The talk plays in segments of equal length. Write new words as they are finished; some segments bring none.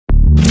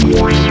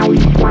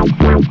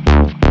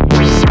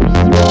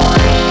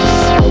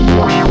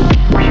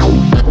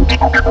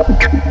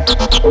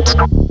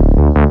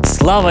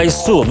Слава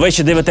Ісу! Ви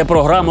ще дивите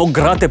програму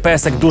 «Грати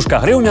песик, дужка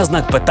гривня,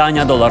 знак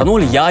питання,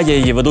 $0. Я є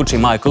її ведучий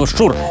Майклом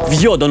Щур.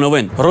 В'йо до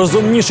новин.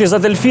 Розумніший за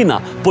дельфіна.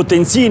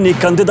 Потенційний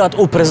кандидат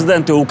у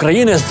президенти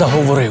України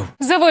заговорив.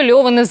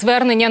 Завуальоване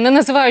звернення, не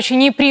називаючи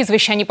ні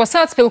прізвища, ні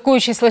посад,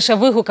 спілкуючись лише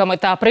вигуками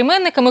та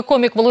прийменниками,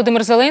 комік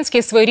Володимир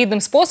Зеленський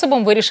своєрідним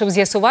способом вирішив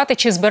з'ясувати,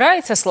 чи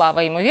збирається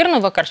Слава, ймовірно,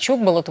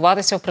 Вакарчук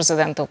балотуватися в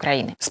президенти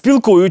України.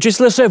 Спілкуючись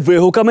лише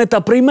вигуками та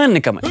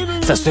прийменниками.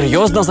 Це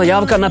серйозна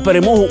заявка на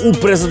перемогу у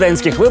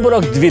президентських виборах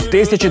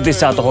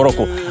 2010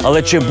 року.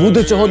 Але чи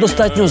буде цього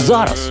достатньо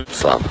зараз?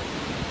 Слава,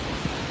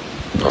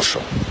 ну что,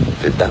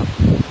 ты да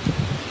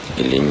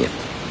или нет?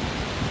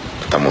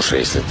 Потому что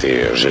если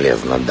ты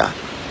железно да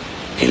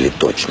или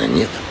точно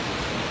нет,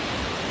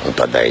 ну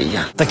тогда и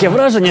я. Таке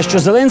враження, що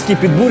Зеленський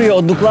підбурює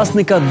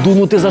однокласника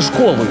думати за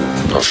школою.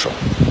 Ну что,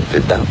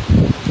 ты да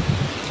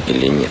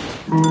или нет?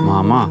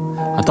 Мама,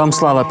 а там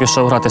Слава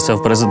пішов гратися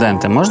в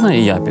президенти. Можна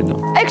і я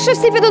піду? А якщо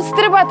всі підуть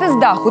стрибати з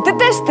даху, ти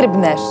теж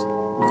стрибнеш?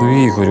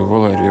 Ігорю,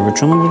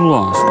 Валерійовичу, ну будь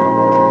ласка.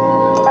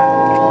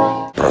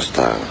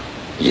 Просто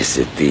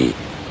если ты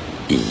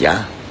и я,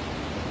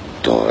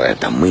 то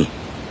это мы,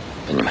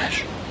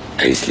 понимаешь?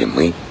 А если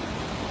мы,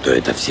 то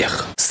это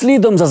всех.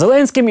 Слідом за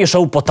Зеленським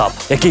ішов Потап,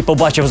 який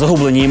побачив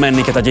загублені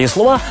іменники та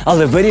дієслова,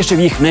 але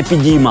вирішив їх не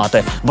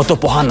підіймати, бо то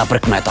погана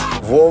прикмета.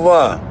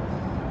 Вова!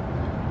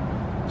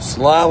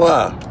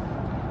 Слава!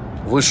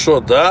 Вы что,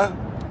 да?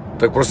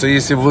 Так просто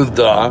если вы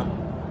да,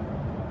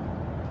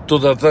 то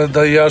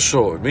тогда я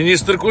что,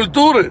 министр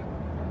культури?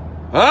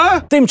 А?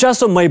 Тим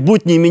часом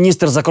майбутній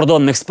міністр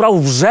закордонних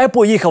справ вже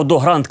поїхав до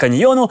Гранд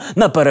Каньйону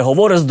на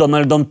переговори з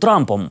Дональдом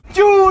Трампом.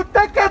 Тю,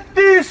 так а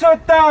ти що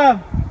там?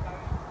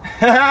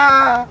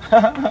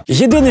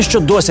 Єдине, що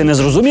досі не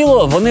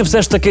зрозуміло, вони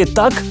все ж таки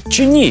так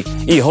чи ні.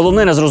 І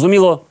головне не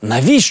зрозуміло,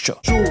 навіщо?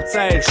 Чу,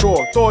 цей, шо,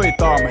 той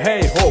там,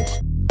 гей, гоп.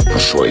 А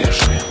что я,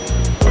 что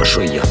я? А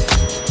что я?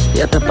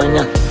 Я-то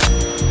понятно,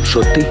 что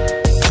ты.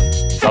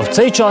 А в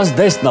цей час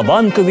десь на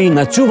Банковій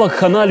на цю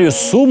вакханалію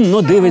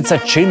сумно дивиться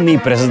чинний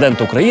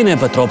президент України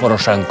Петро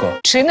Порошенко.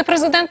 Чинний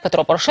президент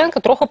Петро Порошенко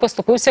трохи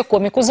поступився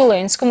коміку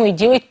Зеленському і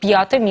ділить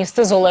 5-те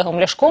місце з Олегом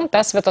Ляшком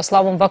та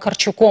Святославом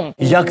Вакарчуком.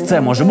 Як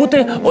це може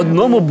бути,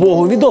 одному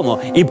Богу відомо.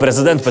 І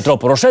президент Петро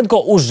Порошенко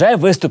уже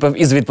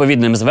виступив із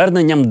відповідним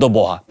зверненням до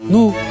Бога.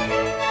 Ну,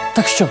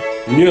 так що?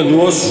 Не,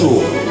 ну а что?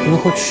 Ну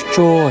хоч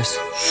щось.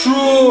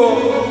 Что?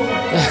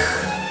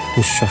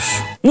 Ну що ж.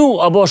 Ну,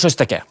 або щось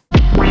таке.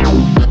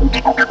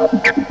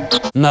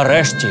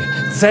 Нарешті,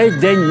 цей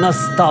день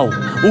настав.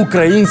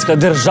 Українська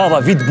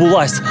держава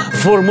відбулась.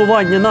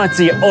 Формування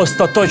нації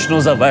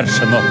остаточно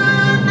завершено.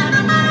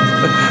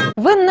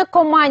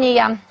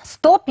 Винникоманія.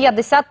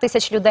 150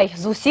 тисяч людей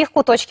з усіх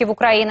куточків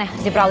України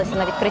зібралися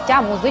на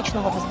відкриття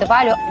музичного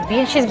фестивалю.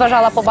 Більшість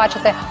бажала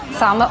побачити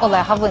саме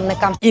Олега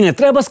Винника. І не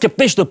треба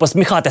скептично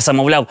посміхатися,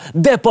 мовляв,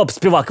 де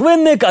поп-співак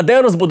Винник, а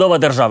де розбудова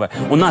держави.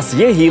 У нас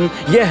є гімн,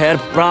 є герб,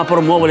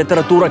 прапор, мова,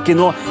 література,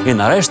 кіно. І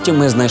нарешті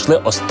ми знайшли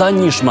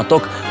останній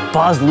шматок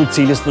пазлу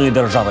цілісної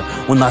держави.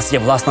 У нас є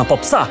власна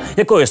попса,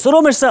 якою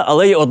соромишся,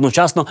 але й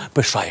одночасно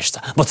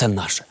пишаєшся. Бо це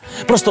наше.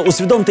 Просто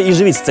усвідомте і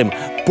живіть з цим.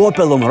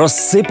 Попелом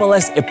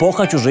розсипалась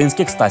епоха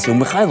чужинських Стасів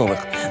Михайлових.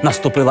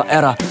 Наступила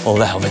ера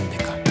Олега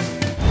Винника.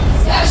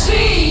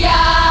 Скажи,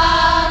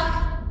 як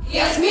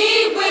я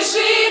зміг би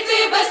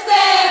жити без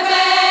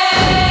тебе?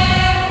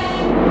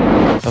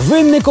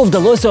 Виннику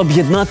вдалося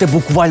об'єднати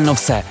буквально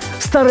все.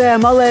 Старе,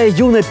 мале,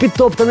 юне,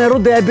 підтоптане,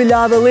 руде,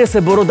 біляве,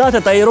 лисе,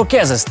 бородате та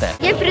ірокезисте.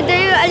 Я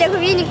передаю Олегу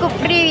Виннику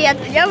привіт.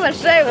 Я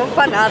ваша його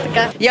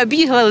фанатка. Я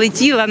бігла,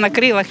 летіла на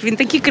крилах, він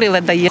такі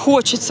крила дає.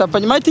 Хочеться,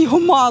 розумієте, його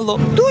мало.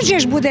 Дуже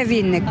ж буде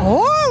Винник.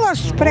 Голос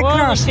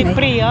прекрасний. Голос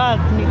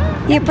приятний.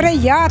 І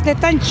приятний,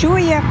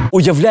 танцює.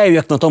 Уявляю,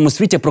 як на тому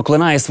світі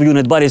проклинає свою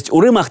недбалість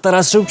у Римах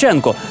Тарас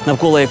Шевченко,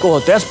 навколо якого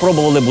теж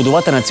пробували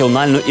будувати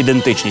національну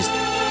ідентичність.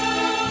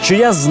 Чи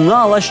я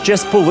знала ще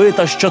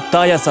сповита, що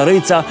тая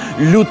цариця,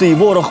 лютий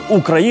ворог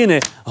України,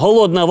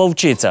 голодна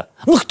вовчиця.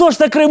 Ну хто ж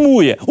так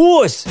римує?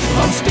 Ось!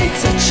 Вам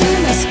спиться чи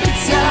не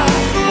спиться,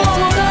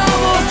 молода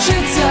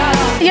вовчиця.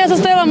 Я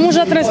заставила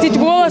мужа отрастить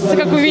волоси,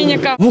 як у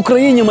Винника. В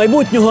Україні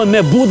майбутнього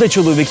не буде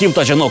чоловіків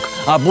та жінок,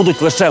 а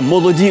будуть лише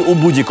молоді у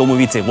будь-якому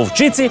віці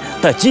вовчиці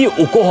та ті,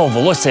 у кого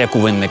волосся як у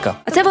Винника.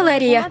 А це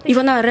Валерія, і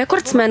вона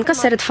рекордсменка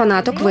серед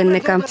фанаток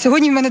Винника.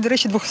 Сьогодні в мене, до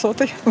речі,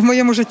 200-й в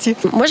моєму житті.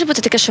 Може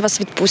бути таке, що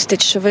вас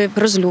відпустить, що ви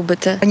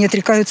розлюбите? Вони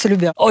отрікаються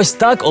любя. Ось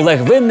так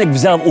Олег Винник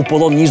взяв у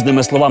полон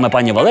ніжними словами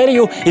пані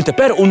Валерію, і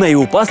тепер у неї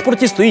у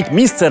паспорті стоїть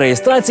місце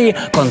реєстрації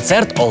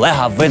 «Концерт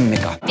Олега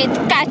Винника».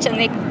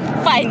 Підкачаний,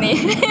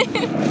 файний.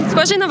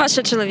 Схожий на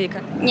вашого чоловіка?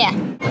 Ні.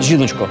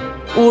 Жіночко,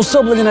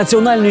 уособлення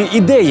національної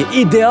ідеї,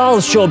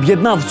 ідеал, що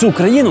об'єднав цю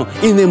країну,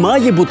 і не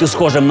має бути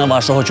схожим на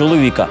вашого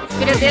чоловіка.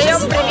 Передаємо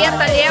привіт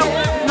Олегу.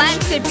 Знаємо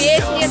всі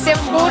пісні, ти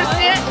в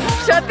курсі,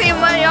 що ти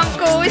в моєму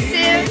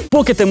курсі.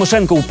 Поки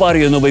Тимошенко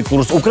впарює новий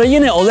курс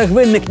України, Олег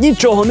Винник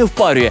нічого не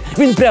впарює.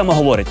 Він прямо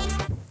говорить: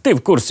 Ти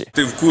в курсі?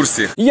 Ти в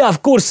курсі? Я в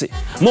курсі.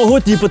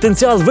 Могутній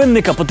потенціал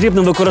Винника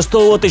потрібно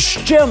використовувати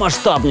ще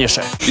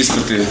масштабніше.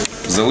 Іспити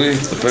взяли,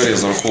 тепер я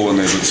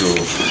зарахований до цього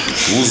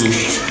вузу.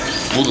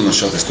 Буду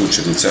навчатись тут в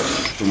Чернівцях,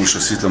 тому що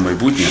світле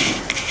майбутнє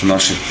в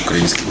нашій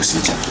українській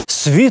освіті.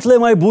 Світле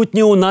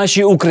майбутнє у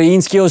нашій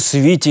українській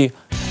освіті.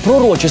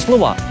 Пророчі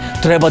слова.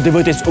 Треба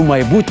дивитись у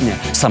майбутнє.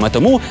 Саме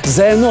тому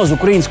ЗНО з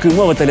української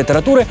мови та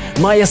літератури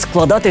має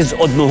складатись з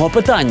одного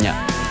питання.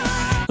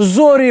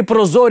 Зорі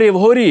прозорі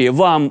вгорі.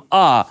 Вам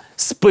А.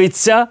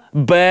 спиться,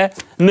 Б.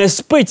 не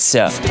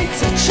спиться.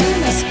 Спиться чи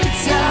не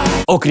спиться?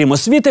 Окрім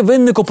освіти,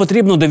 Виннику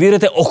потрібно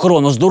довірити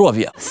охорону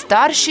здоров'я.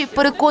 Старші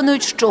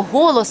переконують, що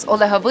голос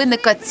Олега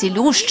Винника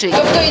цілющий.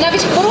 Тобто і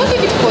навіть хвороби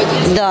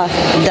відходять?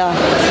 Да.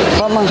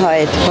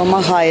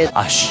 Помагає.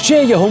 А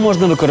ще його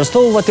можна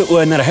використовувати у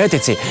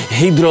енергетиці.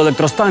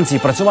 Гідроелектростанції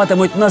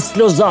працюватимуть на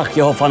сльозах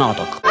його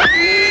фанаток.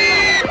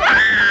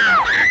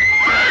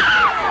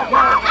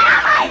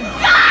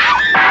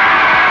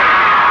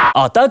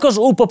 А також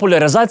у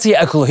популяризації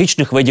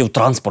екологічних видів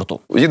транспорту.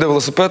 Їде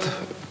велосипед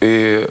і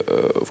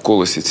в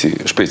колесі ці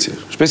шпиці.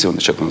 Шпиці вони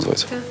як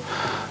називаються? Так.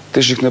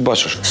 Ти ж їх не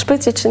бачиш.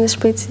 Шпиці чи не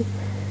шпиці?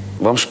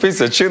 Вам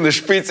шпиця чи не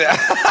шпиця?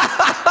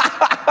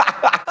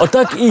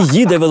 Отак і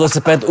їде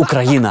велосипед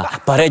Україна.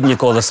 Переднє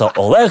колесо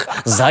Олег,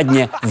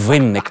 заднє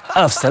Винник.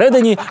 А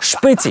всередині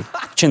шпиці.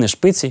 Чи не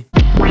шпиці?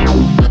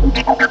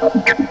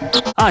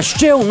 А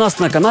ще у нас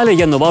на каналі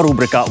є нова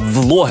рубрика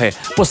 «Влоги».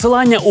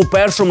 Посилання у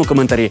першому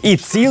коментарі. І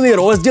цілий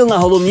розділ на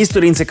головній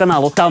сторінці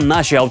каналу. Там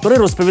наші автори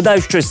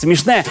розповідають щось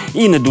смішне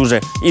і не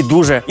дуже,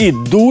 і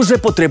дуже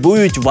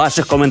потребують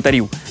ваших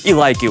коментарів. І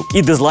лайків,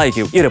 і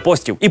дизлайків, і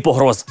репостів, і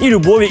погроз, і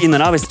любові, і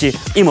ненависті,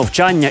 і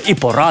мовчання, і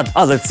порад.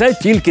 Але це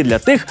тільки для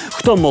тих,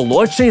 хто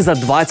молодший за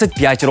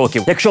 25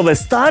 років. Якщо ви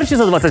старші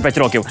за 25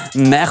 років,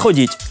 не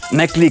ходіть,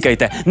 не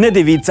клікайте, не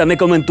дивіться, не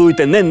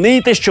коментуйте, не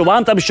нийте, що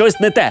вам там щось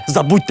не те.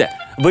 Забудьте.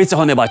 Ви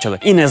цього не бачили.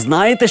 І не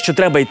знаєте, що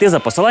треба йти за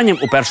посиланням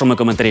у першому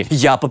коментарі.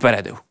 Я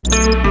попередив.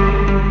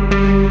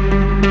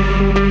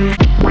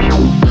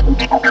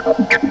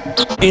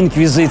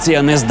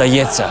 Інквізиція не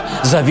здається.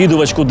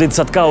 Завідувачку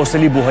дитсадка у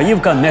селі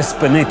Бугаївка не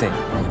спинити.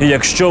 І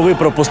якщо ви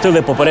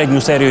пропустили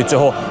попередню серію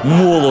цього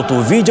молоту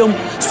відьом,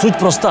 суть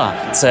проста.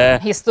 Це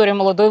історія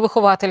молодої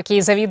виховательки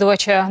і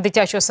завідувача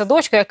дитячого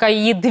садочка, яка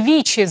її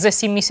двічі за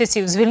 7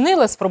 місяців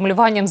звільнила з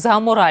формулюванням за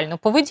аморальну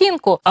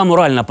поведінку.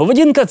 Аморальна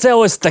поведінка – це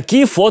ось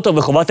такі фото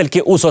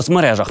виховательки у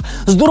соцмережах.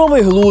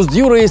 Здоровий глузд,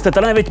 юристи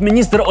та навіть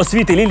міністр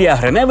освіти Лілія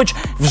Гриневич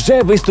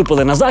вже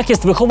виступили на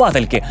захист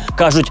виховательки.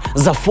 Кажуть,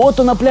 за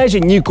фото на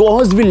пляжі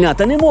нікого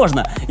звільняти не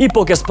можна. І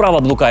поки справа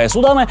блукає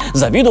судами,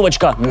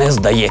 завідувачка не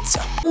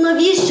здається.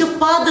 Навіщо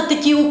падати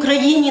тій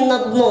Україні на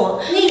дно?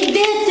 Не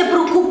йдеться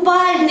про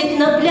купальник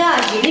на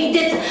пляжі, не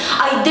йдеться,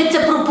 а йдеться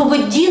про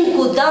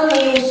поведінку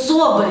даної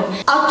особи.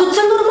 А то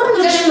це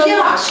нормально. Це ж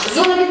пляж,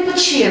 зона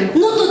відпочинку.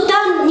 Ну то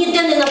там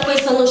ніде не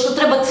написано, що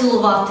треба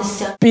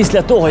цілуватися.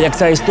 Після того, як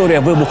ця історія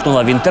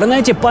вибухнула в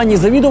інтернеті, пані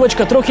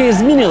завідувачка трохи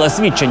змінила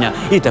свідчення.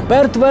 І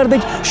тепер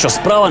твердить, що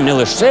справа не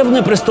лише в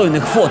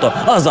непристойних фото,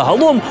 а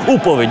загалом у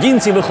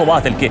поведінці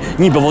виховательки.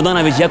 Ніби вона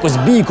навіть якось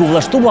бійку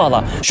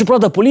влаштувала.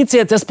 Щоправда,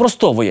 поліція це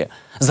спростовує.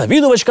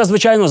 Завідувачка,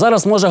 звичайно,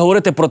 зараз може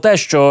говорити про те,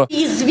 що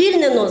і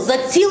звільнено за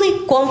цілий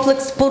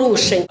комплекс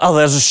порушень.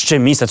 Але ж ще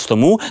місяць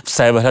тому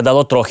все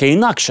виглядало трохи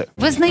інакше.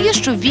 Визнає,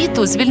 що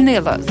Віту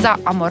звільнила за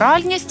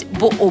аморальність,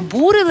 бо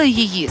обурили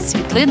її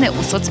світлини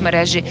у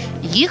соцмережі.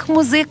 Їх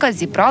музика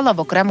зібрала в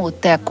окрему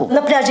теку.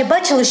 На пляжі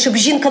бачили, щоб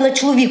жінка на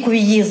чоловікові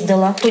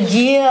їздила.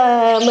 Тоді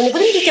ми не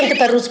будемо дітям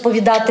тепер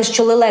розповідати,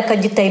 що лелека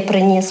дітей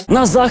приніс.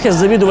 На захист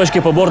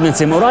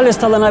завідувачки-поборниці моралі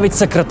стала навіть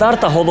секретар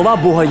та голова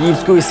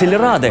Бугаївської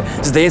сільради.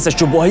 Здається,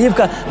 що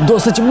Бугаївка –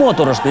 досить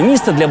моторошне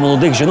місце для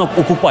молодих жінок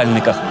у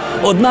купальниках.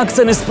 Однак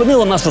це не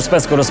спинило нашу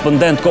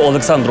спецкореспондентку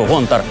Олександру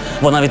Гонтар.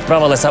 Вона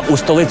відправилася у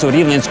столицю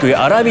Рівненської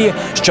Аравії,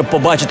 щоб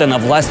побачити на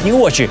власні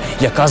очі,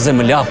 яка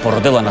земля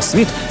породила на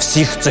світ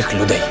всіх цих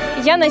людей.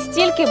 Я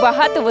настільки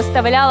багато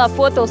виставляла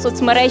фото у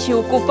соцмережі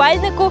у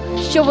купальнику,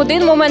 що в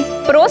один момент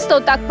просто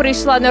отак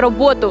прийшла на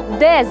роботу,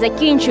 де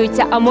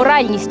закінчується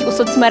аморальність у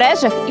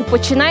соцмережах і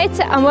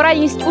починається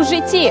аморальність у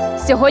житті.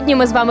 Сьогодні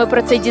ми з вами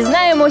про це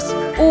дізнаємось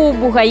у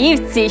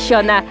Бугаївці,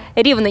 що на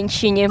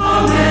Рівненщині.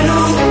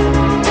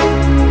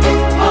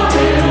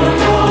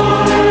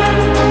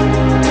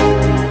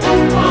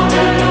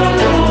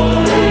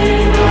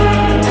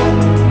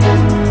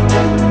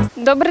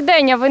 Добрий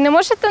день, а ви не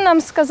можете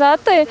нам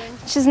сказати,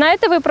 чи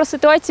знаєте ви про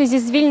ситуацію зі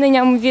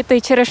звільненням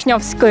Віти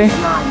Черешньовської?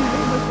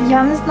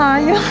 Я не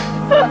знаю.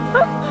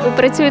 Ви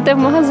працюєте в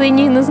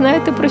магазині і не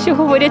знаєте, про що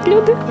говорять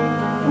люди?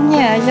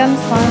 Ні, я не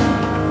знаю.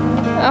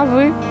 А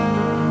ви?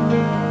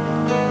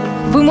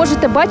 Ви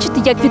можете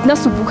бачити, як від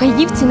нас у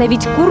Бугаївці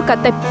навіть курка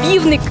та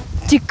півник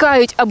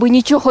тікають, аби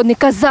нічого не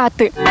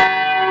казати.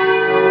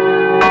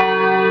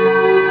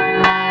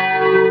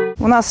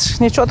 У нас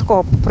ж нічого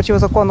такого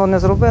протизаконного не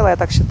зробила, я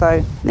так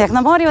вважаю. Як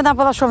на морі вона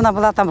була, що вона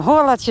була там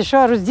гола, чи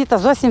що, роздіта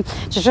зовсім,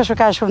 чи що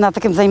каже, що вона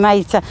таким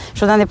займається,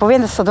 що вона не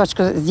повинна в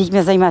садочку з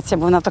дітьми займатися,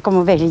 бо вона в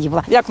такому вигляді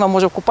була. Як вона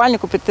може в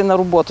купальнику піти на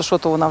роботу, що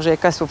то вона вже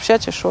якась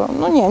взагалі, чи що?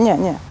 Ну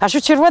ні. А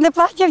що червоне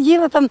плаття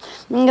вділа, там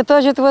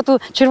теж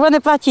червоне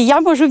плаття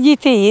я можу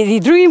вдіти, і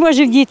другий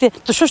може вдіти,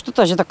 то що ж тут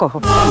теж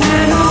такого?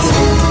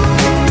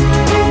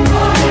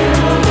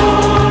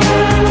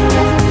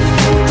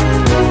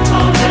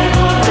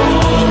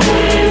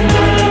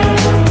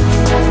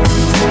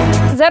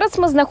 Зараз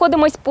ми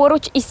знаходимося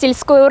поруч із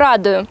сільською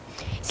радою.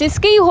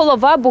 Сільський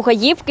голова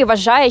Бугаївки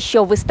вважає,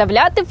 що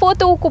виставляти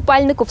фото у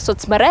купальнику в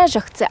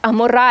соцмережах – це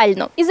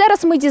аморально. І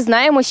зараз ми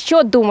дізнаємось,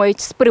 що думають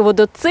з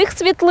приводу цих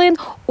світлин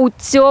у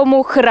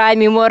цьому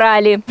храмі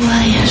моралі.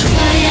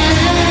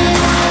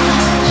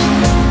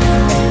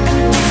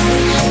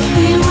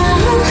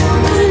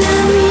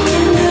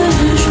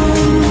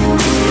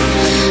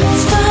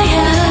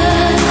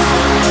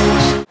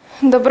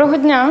 Доброго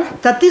дня.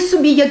 Та ти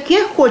собі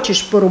яке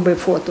хочеш пороби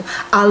фото,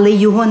 але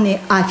його не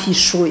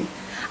афішуй.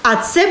 А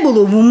це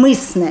було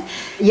вмисне.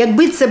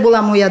 Якби це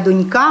була моя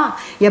донька,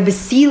 я би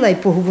сіла і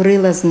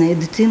поговорила з нею.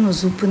 Дитино,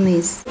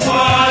 зупинись.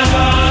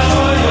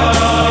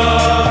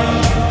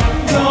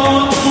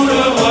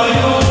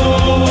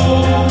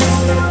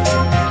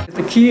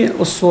 Такі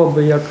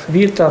особи, як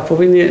Віта,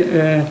 повинні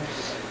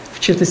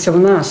вчитися в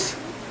нас.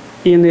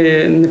 І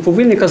не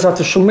повинні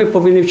казати, що ми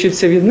повинні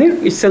вчитися від них,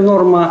 і це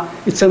норма,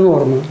 і це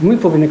норма. Ми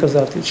повинні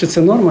казати, чи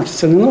це норма, чи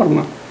це не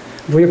норма.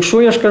 Бо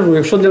якщо, я ж кажу,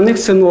 якщо для них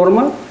це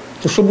норма,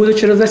 то що буде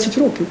через 10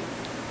 років?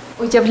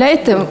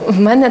 Уявляєте, в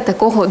мене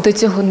такого до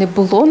цього не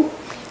було,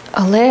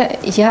 але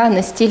я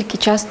настільки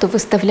часто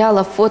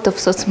виставляла фото в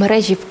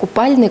соцмережі в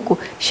купальнику,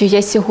 що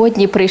я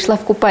сьогодні прийшла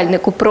в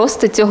купальнику,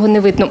 просто цього не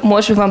видно.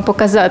 Можу вам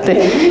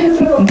показати.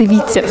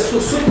 Дивіться.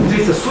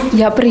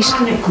 Я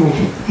прийшла.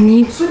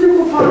 Ні.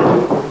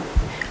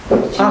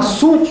 А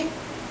суть,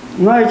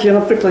 навіть,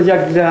 наприклад,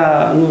 як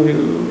для,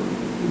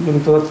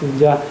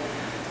 для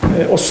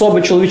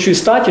особи чоловічої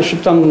статі,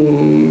 щоб там,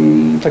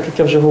 так як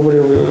я вже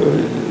говорив,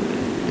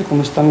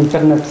 якомусь там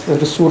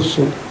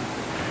інтернет-ресурсу,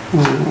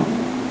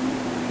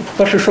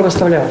 по-перше, що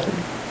виставляти?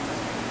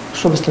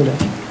 Що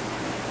виставляти?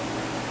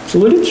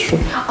 Целуліт, що?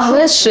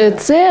 Але ж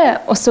це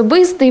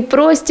особистий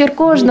простір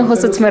кожного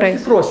соцмережі.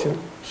 Простір,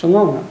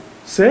 шановна,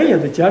 це є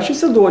дитячий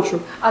садочок.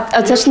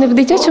 А це ж не в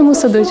дитячому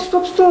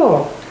садочку?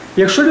 Стоп.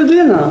 Якщо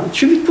людина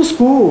чи в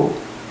відпуску,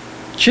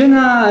 чи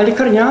на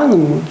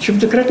лікарняному, чи в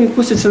декретній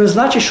відпустці, це не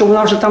значить, що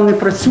вона вже там не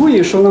працює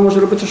і що вона може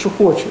робити, що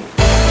хоче.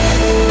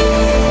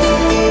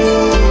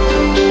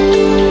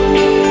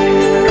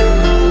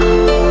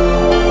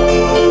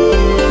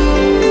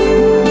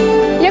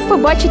 Як ви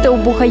бачите, у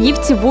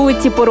Бугаївці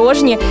вулиці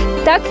порожні,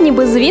 так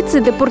ніби звідси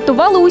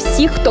депортували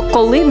усіх, хто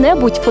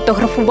коли-небудь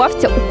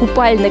фотографувався у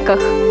купальниках.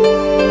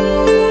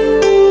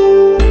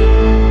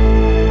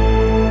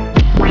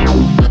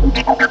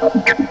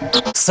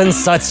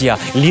 Сенсація,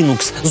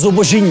 Linux,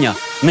 зубожіння.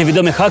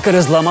 Невідомі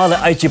хакери зламали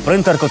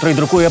IT-принтер, котрий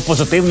друкує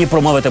позитивні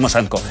промови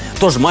Тимошенко.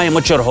 Тож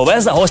маємо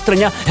чергове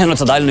загострення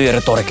геноцидальної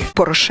риторики.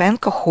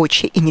 Порошенко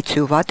хоче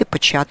ініціювати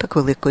початок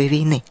Великої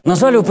війни. На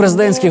жаль, у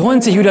президентській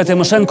гонці Юлія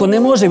Тимошенко не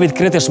може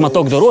відкрити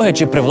шматок дороги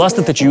чи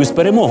привластити чиюсь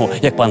перемогу,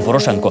 як пан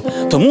Порошенко.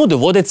 Тому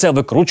доводиться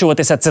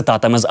викручуватися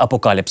цитатами з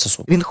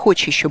апокаліпсису. Він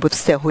хоче, щоб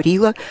все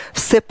горіло,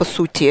 все, по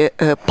суті,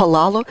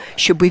 палало,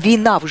 щоб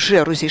війна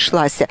вже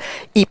розійшлася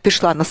і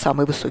пішла на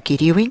самий високий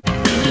рівень.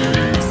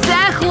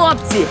 Все,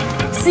 хлопці!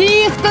 Всі,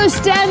 хто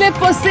ще не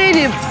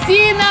посилів, всі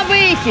на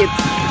вихід!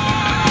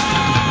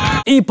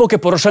 І поки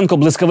Порошенко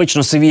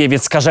блискавично сивіє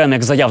від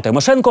скажених заяв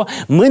Тимошенко,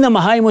 ми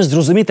намагаємось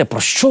зрозуміти, про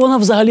що вона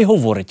взагалі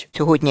говорить.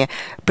 Сьогодні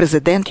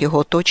президент, його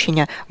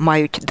оточення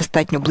мають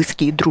достатньо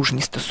близькі і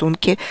дружні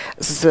стосунки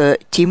з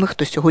тими,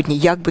 хто сьогодні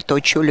якби-то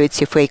очолює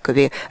ці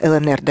фейкові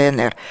ЛНР,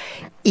 ДНР.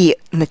 І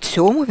на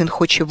цьому він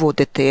хоче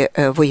вводити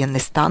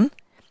воєнний стан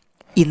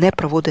і не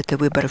проводити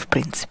вибори в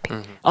принципі.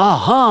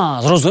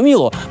 Ага,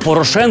 зрозуміло.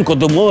 Порошенко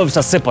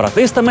домовився з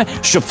сепаратистами,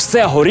 щоб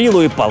все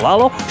горіло і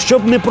палало,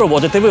 щоб не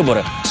проводити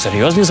вибори.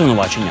 Серйозні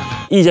звинувачення.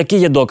 І які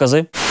є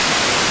докази?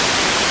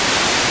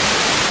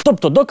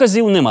 Тобто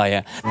доказів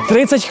немає.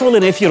 30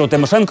 хвилин ефіру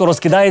Тимошенко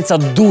розкидається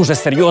дуже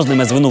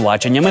серйозними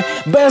звинуваченнями,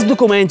 без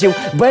документів,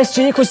 без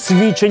чиїхось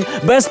свідчень,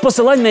 без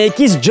посилань на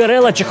якісь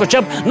джерела чи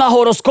хоча б на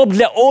гороскоп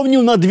для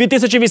овнів на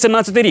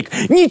 2018 рік.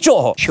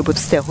 Нічого! Щоб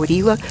все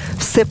горіло,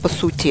 все, по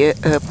суті,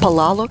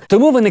 палало.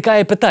 Тому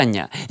виникає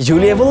питання.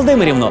 Юлія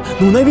Володимирівно,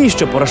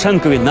 навіщо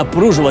Порошенкові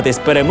напружуватись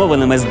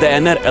перемовинами з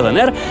ДНР,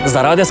 ЛНР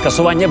заради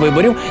скасування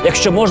виборів,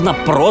 якщо можна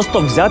просто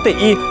взяти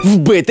і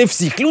вбити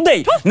всіх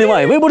людей?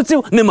 Немає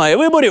виборців, немає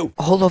виборів.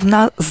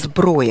 Головна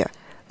зброя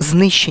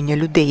знищення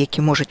людей,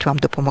 які можуть вам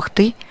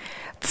допомогти,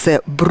 це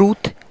бруд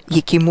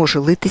який може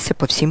литися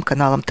по всім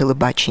каналам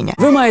телебачення.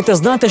 Ви маєте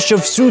знати, що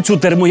всю цю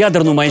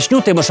термоядерну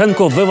маячню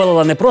Тимошенко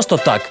вивалила не просто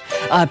так,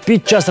 а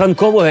під час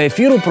ранкового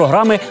ефіру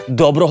програми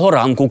 «Доброго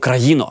ранку,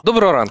 країно».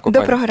 Доброго ранку,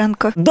 пані. Доброго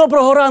ранку.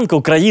 Доброго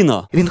ранку,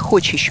 країно. Він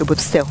хоче, щоб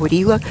все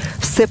горіло,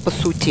 все, по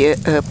суті,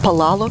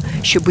 палало,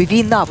 щоб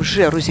війна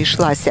вже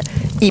розійшлася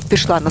і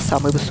пішла на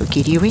самий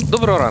високий рівень.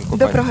 Доброго ранку, пані.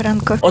 Доброго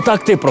ранку.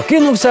 Отак ти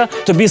прокинувся,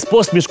 тобі з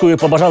посмішкою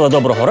побажали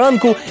доброго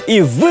ранку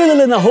і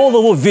вилили на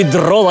голову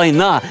відро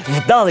лайна.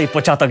 Вдалий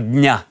початок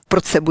дня.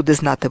 Про це буде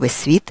знати весь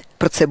світ,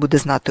 про це буде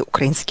знати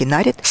український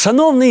народ.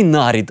 Шановний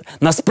нарід,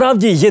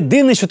 насправді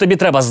єдине, що тобі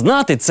треба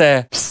знати,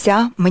 це...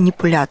 Вся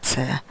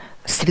маніпуляція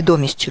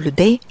свідомістю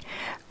людей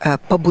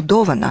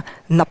побудована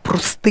на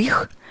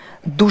простих,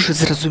 дуже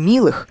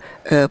зрозумілих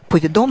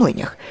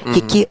повідомленнях,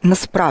 які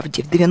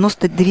насправді в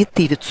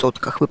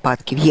 99%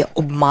 випадків є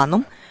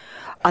обманом,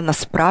 а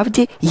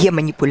насправді є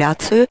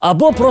маніпуляцією.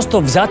 Або просто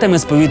взятими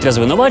з повітря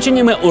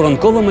звинуваченнями у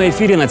ранковому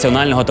ефірі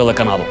національного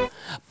телеканалу.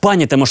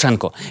 Пані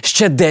Тимошенко,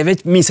 ще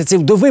 9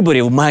 місяців до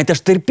виборів, маєте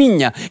ж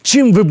терпіння.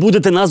 Чим ви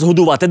будете нас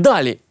годувати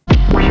далі?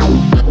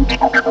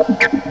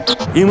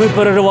 І ми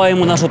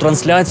перериваємо нашу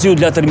трансляцію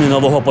для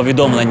термінового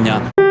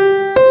повідомлення.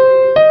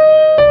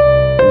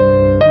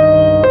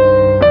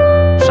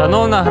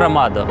 Шановна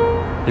громада,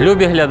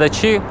 любі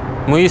глядачі,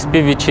 мої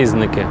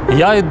співвітчизники,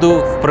 я йду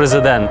в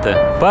президенти.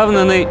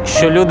 Впевнений,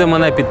 що люди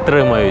мене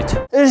підтримають.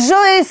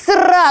 Жуй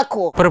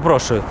сраку!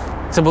 Перепрошую,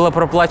 це була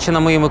проплачена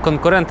моїми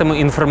конкурентами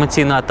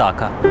інформаційна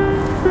атака.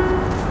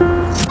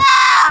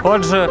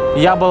 Отже,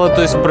 я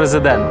балотуюсь в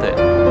президенти.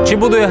 Чи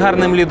буду я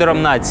гарним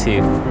лідером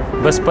нації?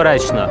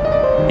 Безперечно.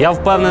 Я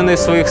впевнений в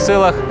своїх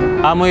силах,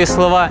 а мої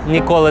слова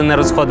ніколи не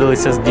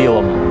розходилися з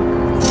ділом.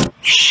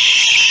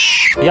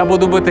 Я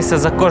буду битися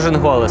за кожен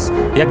голос,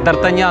 як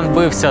Д'Артаньян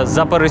бився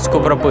за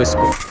паризьку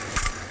прописку.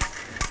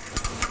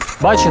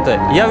 Бачите,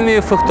 я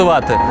вмію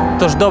фехтувати,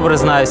 тож добре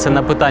знаюся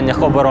на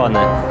питаннях оборони.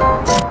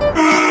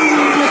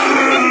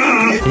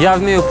 Я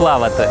вмію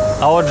плавати,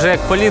 а отже, як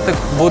політик,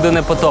 буду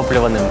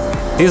непотоплюваним.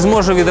 І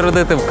зможу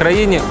відродити в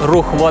країні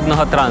рух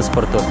водного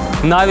транспорту,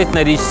 навіть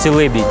на річці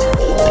Либідь.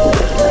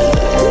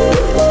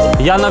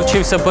 Я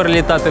навчився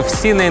перелітати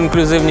всі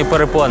неінклюзивні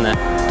перепони,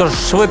 тож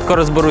швидко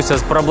розберуся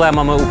з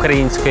проблемами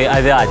української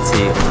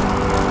авіації.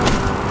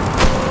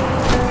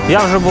 Я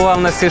вже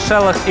бував на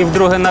Сейшелах і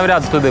вдруге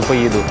навряд туди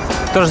поїду.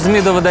 Тож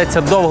ЗМІ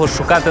доведеться довго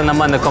шукати на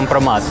мене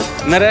компромат.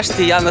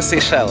 Нарешті я на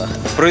Сейшелах.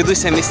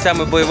 Пройдуся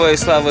місцями бойової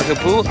слави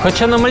ГПУ.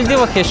 Хоча на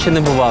Мальдівах я ще не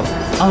бував,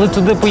 але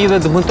туди поїде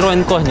Дмитро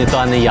Інкогніто,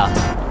 а не я.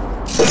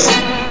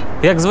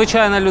 Як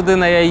звичайна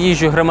людина я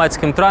їжджу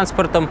громадським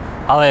транспортом,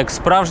 але як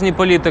справжній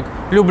політик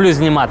люблю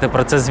знімати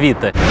про це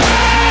звіти.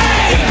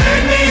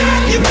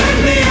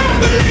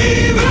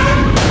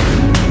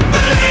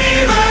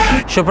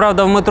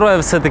 Щоправда, в метро я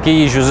все-таки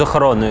їжджу з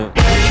охороною.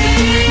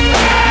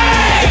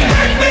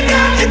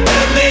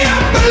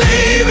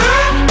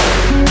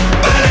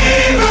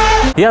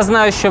 Я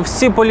знаю, що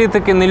всі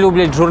політики не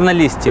люблять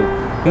журналістів.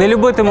 Не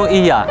любитиму і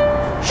я.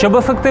 Щоб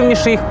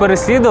ефективніше їх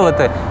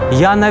переслідувати,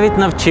 я навіть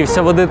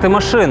навчився водити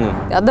машину.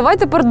 А давай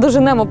тепер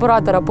доженемо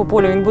оператора по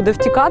полю, він буде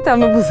втікати, а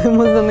ми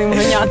будемо за ним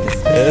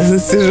ганятися.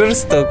 Це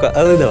жорстоко,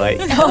 але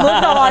давай.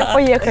 Давай,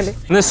 поїхали.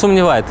 Не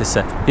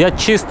сумнівайтеся, я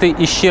чистий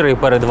і щирий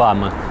перед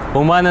вами.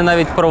 У мене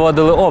навіть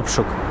проводили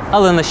обшук,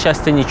 але, на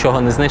щастя,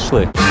 нічого не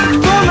знайшли.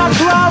 Хто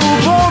наклав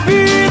у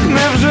бобік,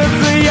 невже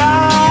це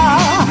я?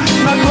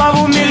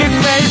 Наклав у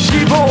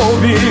міліцейський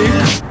бобік.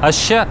 А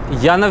ще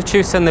я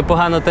навчився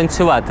непогано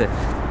танцювати.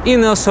 І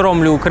не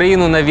осоромлю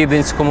Україну на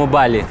віденському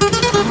балі.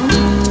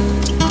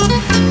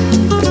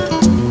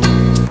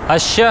 А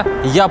ще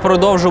я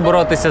продовжу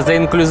боротися за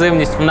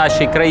інклюзивність в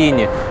нашій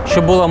країні,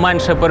 щоб було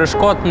менше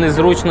перешкод,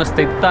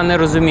 незручностей та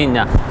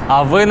нерозуміння.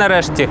 А ви,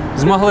 нарешті,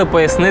 змогли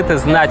пояснити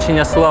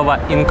значення слова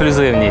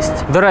 «інклюзивність».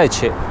 До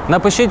речі,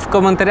 напишіть в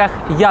коментарях,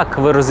 як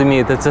ви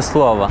розумієте це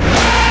слово.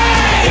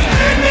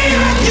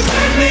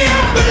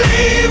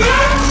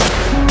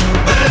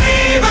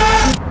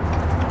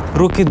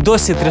 Руки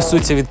досі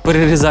трясуться від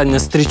перерізання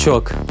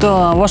стрічок.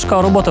 Та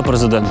важка робота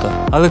президента.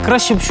 Але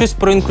краще б щось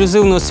про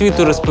інклюзивну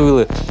освіту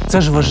розповіли.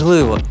 Це ж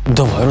важливо.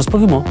 Давай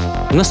розповімо.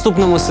 В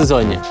наступному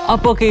сезоні. А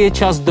поки є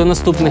час до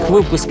наступних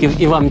випусків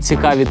і вам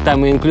цікаві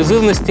теми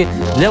інклюзивності,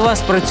 для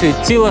вас працює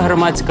ціла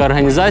громадська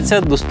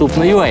організація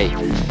 «Доступно.UA».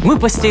 Ми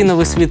постійно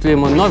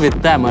висвітлюємо нові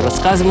теми,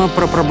 розказуємо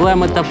про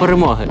проблеми та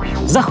перемоги.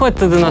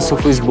 Заходьте до нас у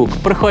Фейсбук,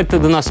 приходьте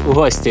до нас у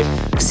гості.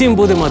 Всім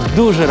будемо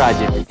дуже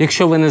раді.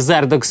 Якщо ви не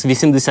Зердокс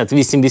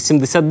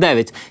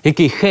 8889,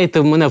 який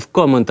хейтив мене в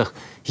коментах,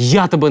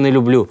 я тебе не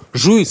люблю.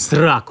 Жуй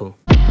сраку.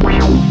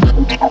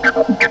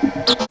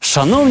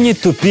 Шановні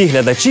тупі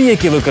глядачі,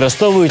 які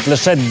використовують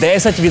лише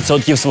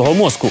 10% свого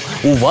мозку.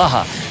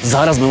 Увага!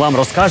 Зараз ми вам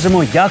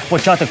розкажемо, як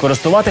почати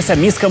користуватися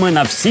мізками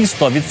на всі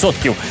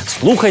 100%.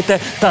 Слухайте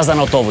та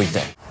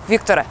занотовуйте.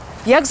 Вікторе,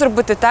 як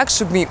зробити так,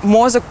 щоб мій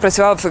мозок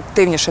працював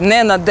ефективніше?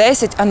 Не на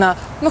 10, а на,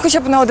 хоча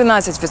б на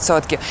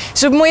 11%.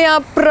 Щоб моя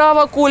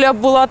права куля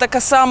була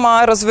така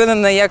сама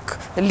розвинена, як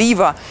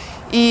ліва.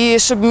 І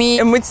щоб мій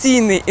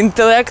емоційний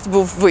інтелект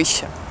був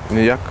вище.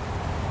 Ніяк.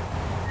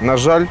 На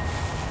жаль,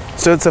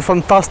 це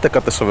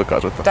фантастика, те, що ви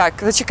кажете. Так,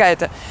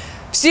 зачекайте.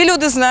 Всі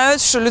люди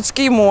знають, що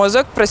людський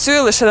мозок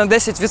працює лише на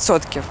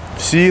 10%.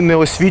 Всі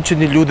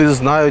неосвічені люди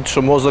знають,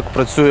 що мозок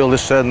працює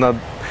лише на...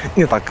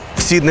 Не так,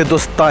 всі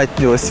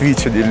недостатньо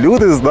освічені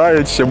люди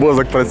знають, що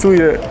мозок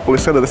працює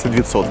лише на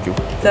 10%.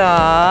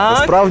 Так.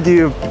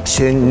 Насправді,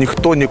 ще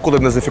ніхто ніколи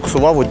не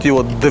зафіксував оті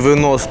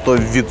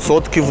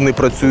 90%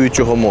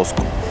 непрацюючого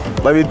мозку.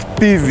 Навіть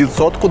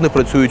 0,5%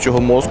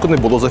 непрацюючого мозку не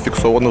було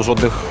зафіксовано в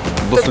жодних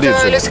дослідженнях.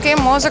 Тобто людський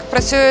мозок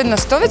працює на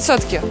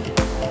 100%?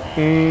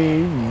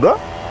 Да.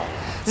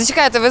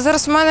 Зачекайте, ви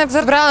зараз в мене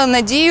забрали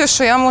надію,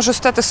 що я можу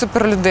стати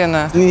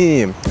суперлюдиною.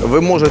 Ні,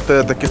 ви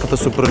можете таки стати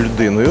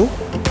суперлюдиною.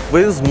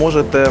 Ви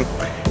зможете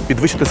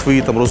підвищити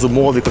свої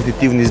розумові,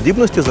 когнітивні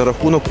здібності за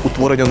рахунок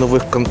утворення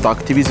нових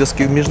контактів і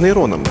зв'язків між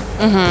нейронами.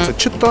 Це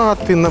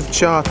читати,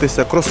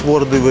 навчатися,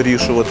 кросворди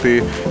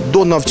вирішувати.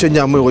 До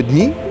навчання ми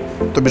одні,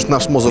 тобі ж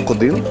наш мозок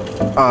один,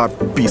 а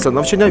після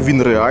навчання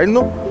він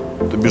реально,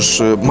 тобі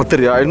ж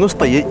матеріально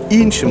стає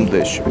іншим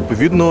дещо.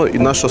 Відповідно, і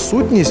наша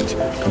сутність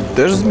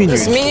теж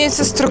змінюється.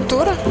 Змінюється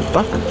структура?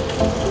 Так.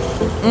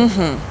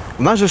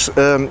 В нас же ж,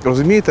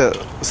 розумієте,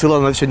 сила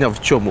навчання в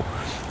чому?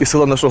 І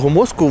сила нашого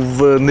мозку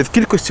не в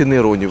кількості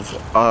нейронів,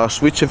 а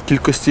швидше в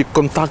кількості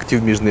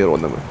контактів між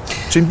нейронами.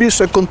 Чим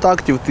більше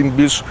контактів, тим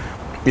більш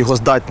його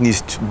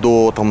здатність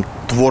до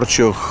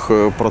творчих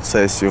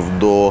процесів,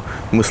 до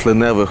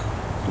мисленевих,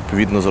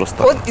 відповідно,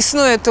 зростає. От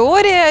існує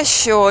теорія,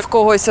 що в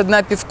когось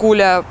одна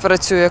півкуля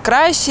працює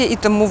краще, і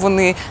тому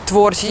вони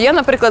творчі. Я,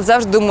 наприклад,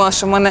 завжди думала,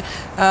 що в мене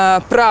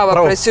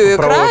права працює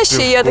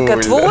краще, я така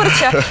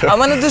творча, а в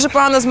мене дуже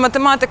погано з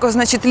математикою,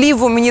 значить,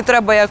 ліву мені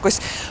треба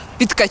якось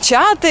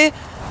підкачати.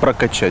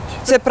 Прокачати.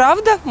 Це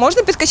правда?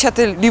 Можна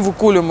підкачати ліву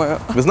кулю мою?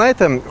 Ви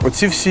знаєте,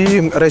 оці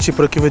всі речі,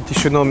 про які ви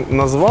щойно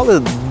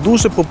назвали,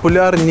 дуже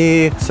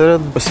популярні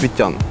серед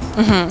освітян.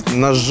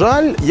 На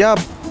жаль, я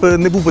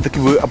не був би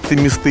таким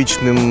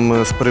оптимістичним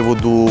з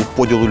приводу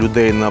поділу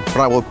людей на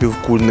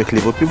правопівкульних,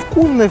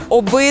 лівопівкульних.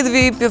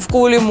 Обидві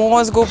півкулі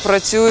мозку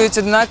працюють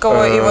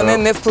однаково і вони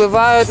не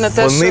впливають на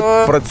те, що...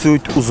 Вони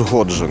працюють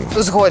узгоджено.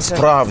 Узгоджено.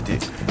 Справді.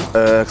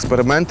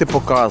 Експерименти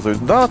показують,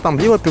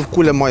 ліва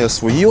півкуля має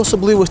свої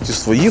особливості,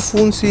 свої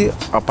функції,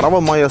 а права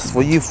має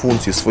свої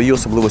функції, свої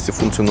особливості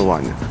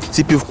функціонування.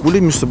 Ці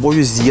півкулі між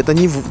собою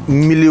з'єднані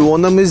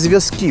мільйонами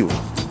зв'язків.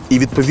 І,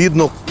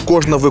 відповідно,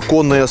 кожна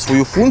виконує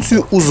свою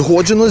функцію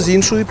узгоджено з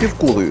іншою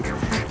півкулею.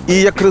 І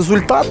як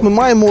результат ми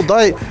маємо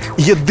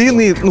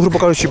єдиний, грубо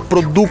кажучи,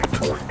 продукт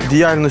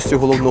діяльності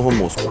головного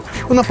мозку.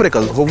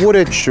 Наприклад,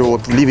 говорять, що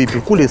в лівій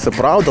півкулі, це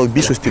правда, у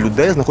більшості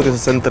людей знаходиться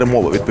центр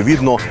мови.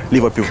 Відповідно,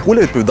 ліва півкуля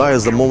відповідає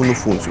за мовну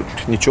функцію.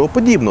 Нічого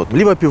подібного.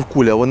 Ліва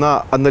півкуля,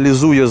 вона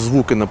аналізує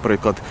звуки,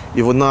 наприклад,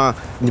 і вона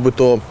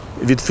нібито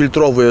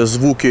відфільтровує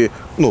звуки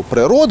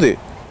природи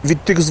від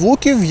тих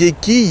звуків,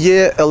 які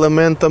є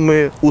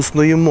елементами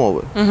усної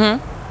мови.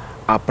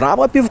 А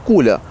права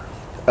півкуля,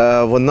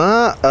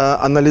 вона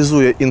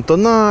аналізує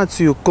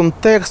інтонацію,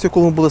 контекст, в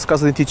якому були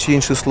сказані ті чи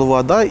інші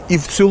слова. І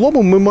в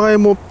цілому ми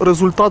маємо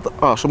результат,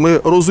 що ми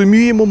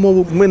розуміємо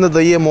мову, ми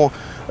надаємо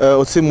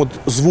оцим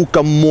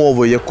звукам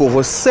мови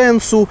якогось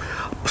сенсу,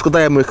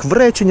 складаємо їх в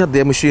речення,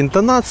 даємо ще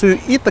інтонацію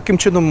і таким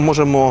чином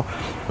можемо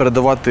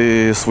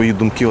передавати свої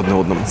думки одне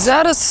одному.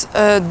 Зараз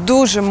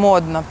дуже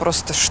модна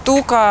просто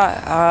штука,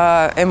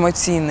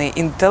 емоційний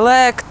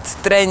інтелект,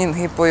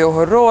 тренінги по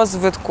його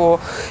розвитку.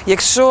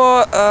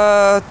 Якщо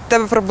в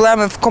тебе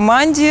проблеми в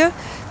команді,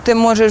 ти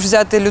можеш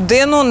взяти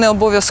людину, не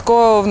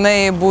обов'язково в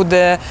неї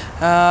буде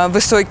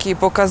високий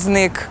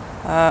показник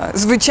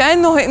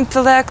звичайного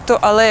інтелекту,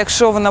 але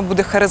якщо вона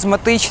буде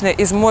харизматична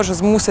і зможе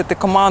змусити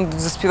команду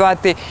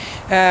заспівати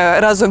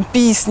разом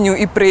пісню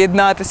і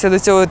приєднатися до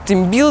цього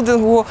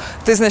тімбілдингу,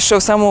 ти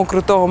знайшов самого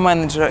крутого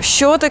менеджера.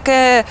 Що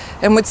таке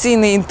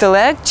емоційний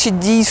інтелект? Чи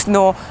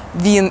дійсно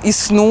він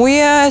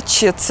існує,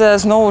 чи це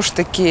знову ж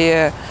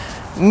таки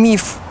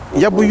міф?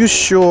 Я боюсь,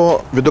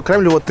 що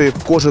відокремлювати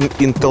кожен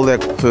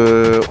інтелект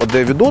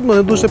один від одного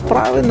не дуже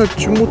правильно.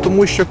 Чому?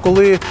 Тому що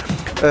коли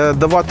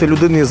давати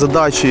людині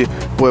задачі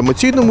по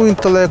емоційному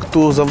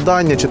інтелекту,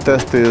 завдання чи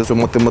тести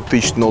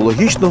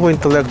математично-логічного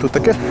інтелекту,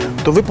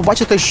 то ви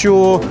побачите,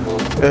 що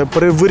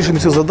при вирішенні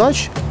цих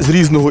задач з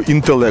різного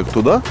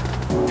інтелекту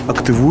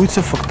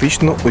активуються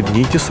фактично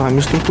одні й ті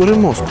самі структури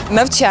мозку.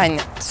 Навчання.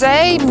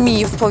 Цей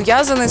міф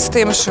пов'язаний з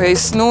тим, що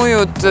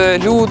існують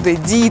люди,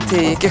 діти,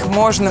 яких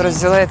можна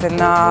розділити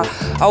на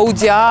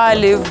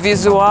аудіалів,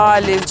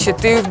 візуалів, чи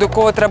тих, до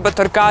кого треба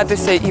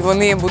торкатися, і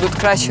вони будуть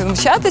краще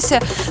навчатися.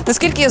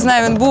 Наскільки я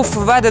знаю, він був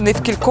введений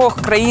в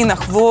кількох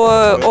країнах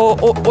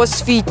в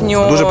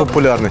освітню дуже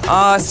популярний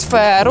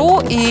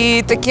сферу,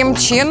 і таким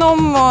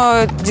чином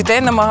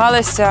дітей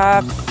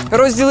намагалися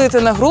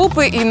розділити на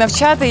групи і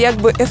навчати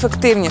якби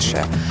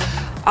ефективніше.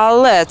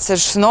 Але це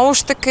ж знову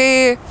ж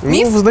таки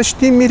міф? В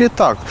значній мірі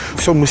так. В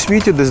всьому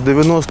світі десь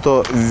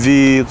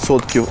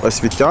 90%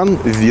 освітян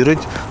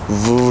вірять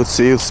в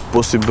цей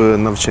спосіб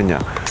навчання.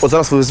 От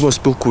зараз ви зі мною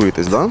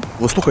спілкуєтесь,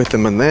 ви слухаєте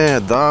мене,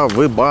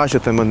 ви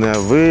бачите мене,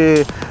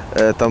 ви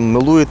там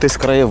милуєтесь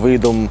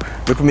краєвидом,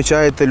 ви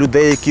помічаєте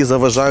людей, які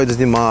заважають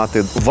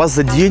знімати. У вас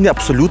задіяні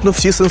абсолютно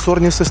всі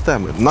сенсорні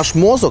системи. Наш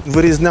мозок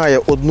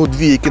вирізняє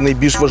одну-дві, які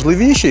найбільш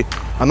важливіші,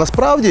 а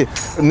насправді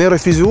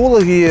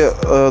нейрофізіологи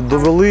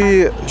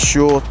довели,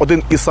 що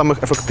один із самих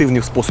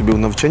ефективних способів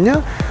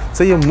навчання –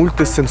 це є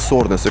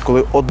мультисенсорність,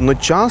 коли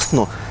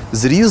одночасно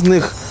з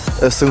різних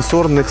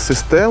сенсорних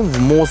систем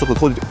в мозок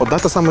надходить одна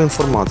та сама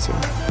інформація.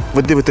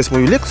 Ви дивитесь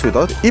мою лекцію,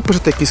 так, і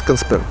пишете якийсь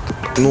конспект.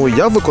 Ну,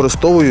 я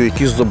використовую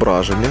якісь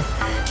зображення,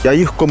 я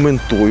їх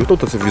коментую,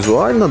 тобто це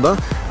візуально, да,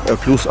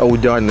 плюс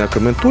аудіально я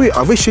коментую,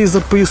 а ви ще й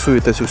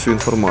записуєте цю всю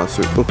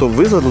інформацію. Тобто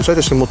ви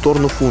залучаєте ще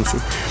моторну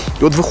функцію.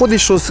 І от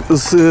виходить, що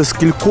з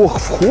кількох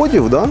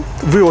входів, да,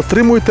 ви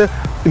отримуєте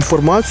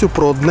інформацію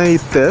про одне і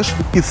те ж,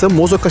 і це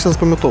мозок якось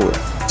запам'ятовує.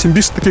 Чим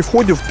більше таких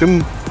входів,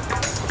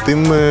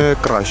 тим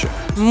краще.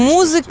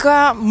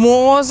 Музика,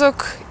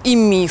 мозок і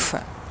міфи.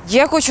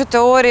 Є куча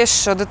теорій,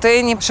 що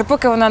дитині, що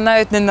поки вона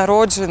навіть не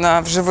народжена,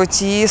 в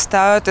животі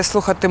ставити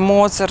слухати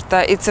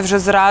Моцарта, і це вже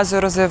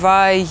зразу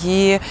розвиває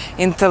її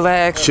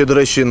інтелект. Ще, до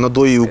речі,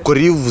 надої у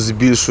корів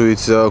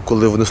збільшуються,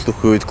 коли вони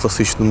слухають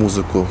класичну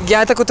музику.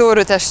 Я таку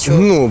теорію теж чула.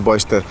 Ну,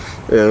 бачите,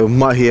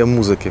 магія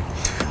музики.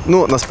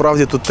 Ну,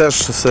 насправді тут теж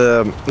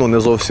все не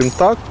зовсім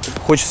так.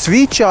 Хоч в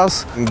свій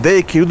час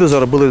деякі люди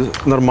заробили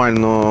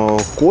нормально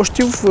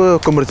коштів,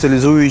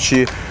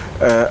 комерціалізуючи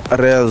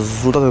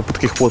результати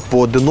таких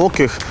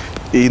поодиноких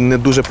і не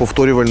дуже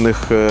повторювальних,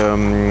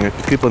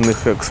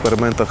 підкріплених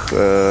експериментах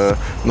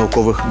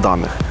наукових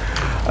даних.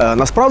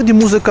 Насправді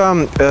музика,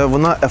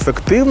 вона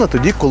ефективна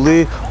тоді,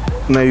 коли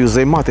нею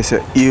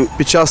займатися. І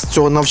під час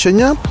цього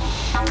навчання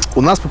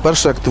у нас,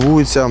 по-перше,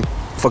 активується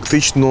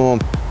фактично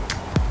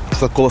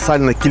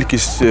колосальна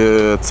кількість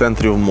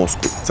центрів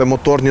мозку. Це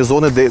моторні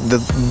зони,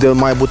 де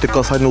має бути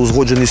колосальна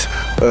узгодженість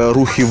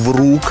рухів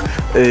рук,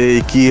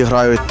 які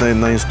грають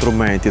на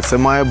інструменті. Це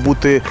має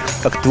бути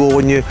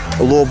активовані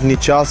лобні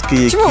частки,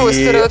 які аналізують. Чому ви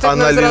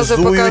стереотипно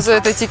зразу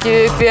показуєте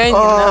тільки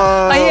піаніно?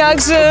 А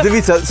як же?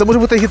 Дивіться, це може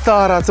бути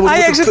гітара. Це може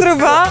бути... як же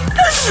труба?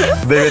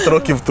 9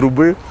 років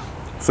труби.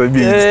 Це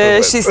мій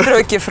інструмент. 6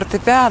 років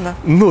фортепіано.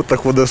 Ну,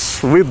 так воно ж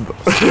видно.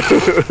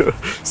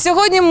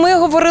 Сьогодні ми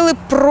говорили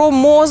про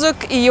мозок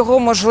і його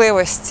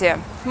можливості.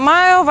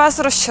 Маю вас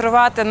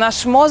розчарувати,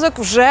 наш мозок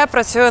вже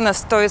працює на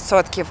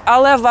 100%,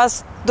 але у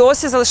вас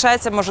досі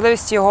залишається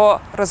можливість його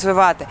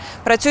розвивати.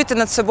 Працюйте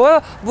над собою,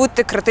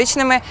 будьте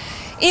критичними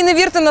і не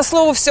вірте на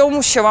слово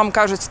всьому, що вам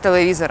кажуть з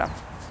телевізора.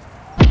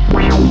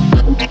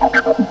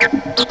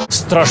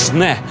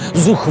 Страшне,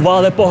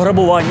 зухвале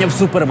пограбування в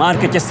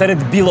супермаркеті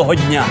серед білого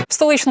дня. В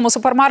столичному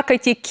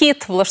супермаркеті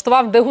кіт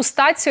влаштував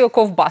дегустацію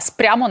ковбас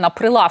прямо на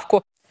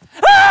прилавку.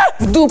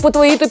 В дупу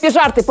твої тупі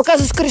жарти,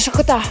 показуй скоріше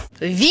кота.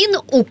 Він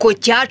у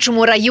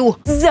котячому раю.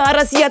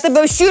 Зараз я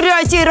тебе в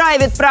щурячий рай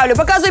відправлю,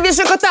 показуй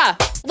більше кота.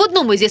 В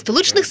одному зі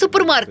столичних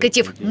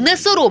супермаркетів, не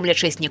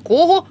соромлячись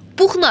нікого,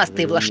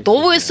 пухнастий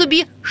влаштовує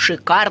собі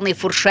шикарний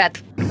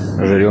фуршет.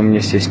 Жрем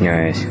не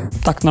стесняясь.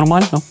 Так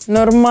нормально?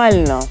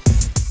 Нормально.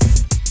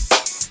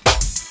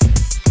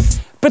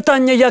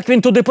 Питання, як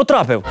він туди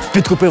потрапив?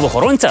 Підкупив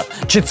охоронця?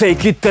 Чи цей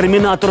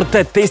кіт-термінатор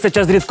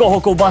Т-1000 з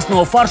рідкого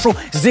ковбасного фаршу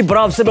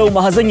зібрав себе у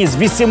магазині з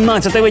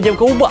 18 видів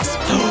ковбас?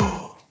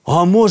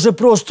 А може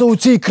просто у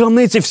цій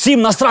крамниці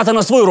всім насрати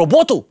на свою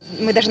роботу?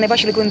 Ми навіть не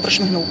бачили, коли він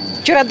прошмигнув.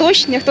 Вчора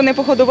дощ, ніхто не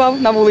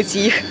погодував, на вулиці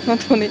їх. От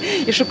вони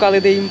і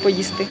шукали, де їм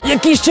поїсти.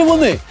 Які ще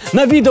вони?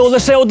 На відео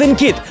лише один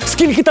кіт.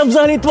 Скільки там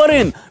взагалі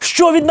тварин?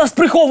 Що від нас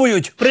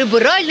приховують?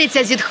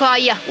 Прибиральниця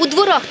зітхає. У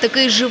дворах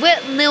такий живе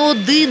не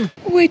один.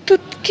 Ой, тут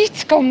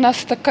кицька у нас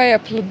така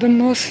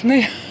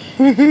плодоносна.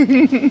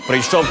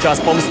 Прийшов час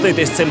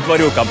помститись цим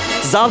тварюкам.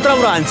 Завтра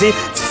вранці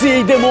всі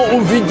йдемо у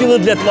відділи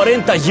для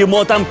тварин та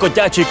їмо там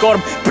котячий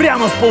корм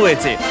прямо з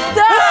полиці.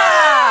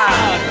 Так!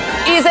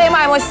 І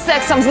займаємось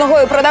сексом з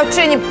ногою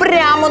продавчині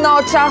прямо на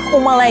очах у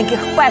маленьких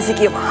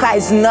песиків. Хай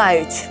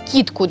знають.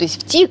 Кіт кудись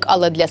втік,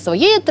 але для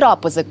своєї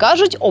трапези,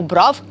 кажуть,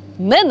 обрав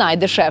не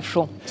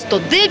найдешевшу.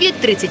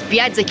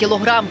 109,35 за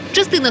кілограм.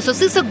 Частина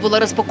сосисок була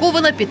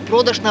розпакована під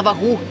продаж на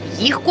вагу.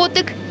 Їх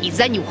котик і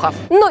занюхав.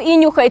 Ну і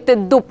нюхайте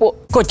дупу.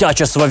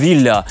 Котяче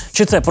свавілля.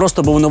 Чи це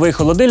просто був новий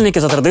холодильник і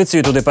за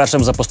традицією туди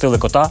першим запустили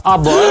кота?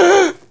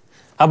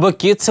 Або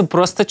кіт – це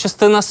просто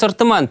частина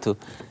асортименту.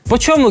 По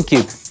чому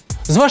кіт?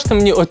 Зважте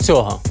мені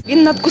оцього.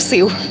 Він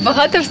надкусив.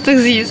 Багато встиг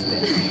з'їсти.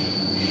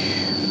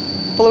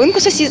 Половинку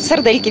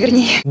сардельки,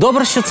 вірніше.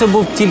 Добре, що це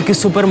був тільки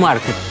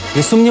супермаркет.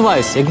 Не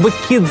сумніваюся, якби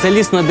кіт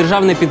заліз на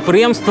державне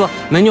підприємство,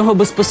 на нього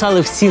би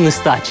списали всі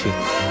нестачі.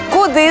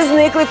 Куди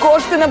зникли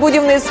кошти на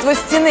будівництво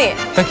стіни?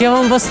 Так я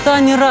вам в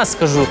останній раз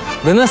скажу,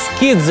 до нас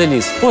кіт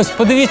заліз. Ось,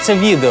 подивіться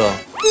відео.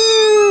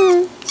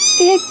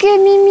 Яке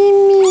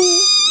мі-мі-мі.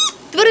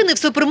 Тварини в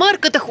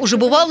супермаркетах уже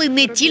бували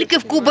не тільки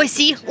в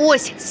ковбасі.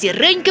 Ось,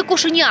 сіреньке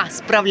кошеня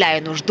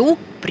справляє нужду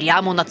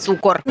прямо на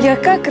цукор.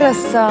 Яка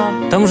краса.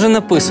 Там вже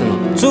написано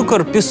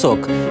 «цукор,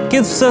 пісок».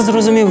 Кіт все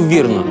зрозумів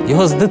вірно.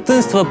 Його з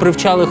дитинства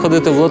привчали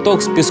ходити в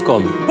лоток з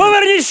піском.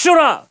 Поверніть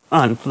щура!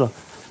 А, не туди.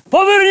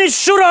 Поверніть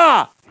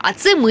щура! А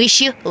це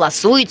миші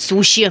ласують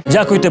суші.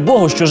 Дякуйте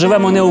Богу, що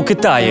живемо не у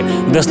Китаї,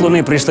 де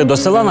слони прийшли до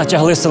села,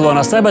 натягли село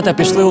на себе та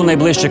пішли у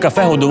найближче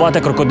кафе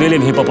годувати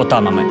крокодилів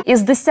гіпопотамами.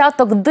 Із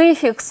десяток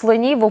диких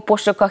слонів у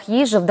пошуках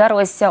їжі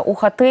вдарилися у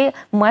хати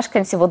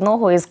мешканців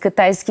одного із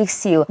китайських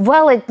сіл.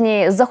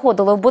 Велетні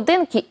заходили в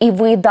будинки і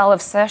виїдали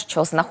все,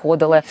 що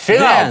знаходили.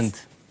 Фінал!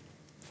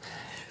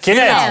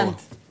 Кінець!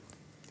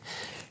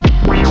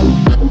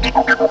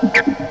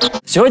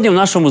 Сьогодні в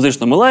нашому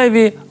музичному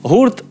лайві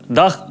гурт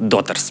Дах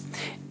Дотерс.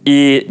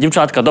 І,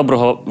 дівчатка,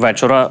 доброго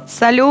вечора.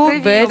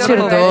 Салют,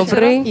 вечір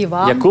добрий. І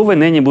вам. Яку ви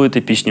нині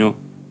будете пісню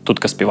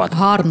тутка співати?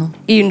 Гарно.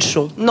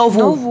 Іншу.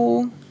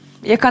 Нову.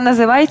 Яка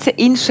називається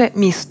 «Інше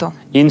місто».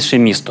 Інше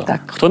місто. Так.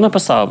 Хто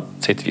написав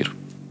цей твір?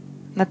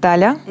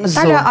 Наталя,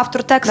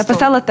 автор тексту.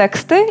 Написала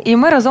тексти, і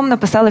ми разом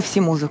написали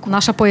всі музику.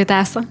 Наша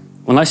поетеса.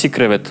 Вона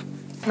сікривить.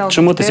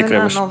 Чому ти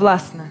сікривиш? Ну,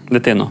 власне.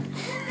 Дитино.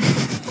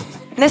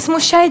 Не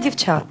смущай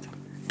дівчат.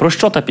 Про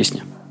що та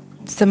пісня?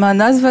 Сама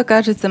назва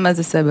каже саме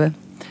за себе.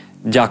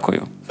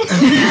 Дякую.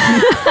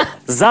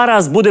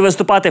 Зараз буде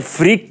виступати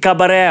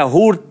фрік-кабаре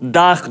гурт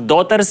Дах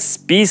Дотерс з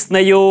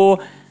піснею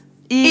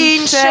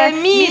 «Інше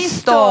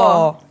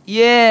місто».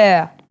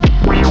 Є!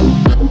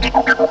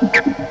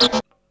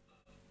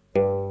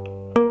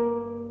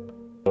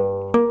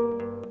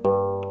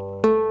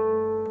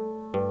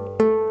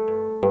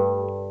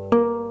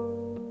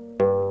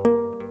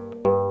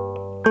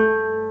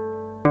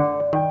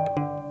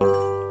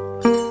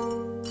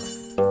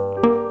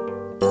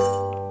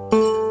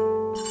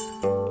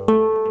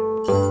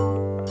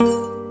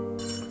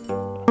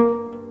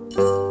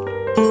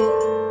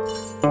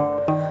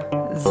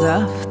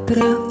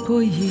 Завтра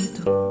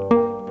поїду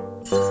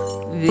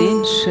в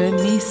інше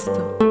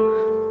місто,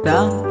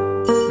 там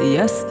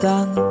я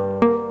стану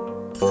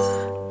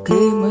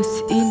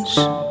кимось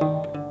іншим,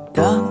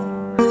 там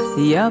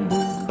я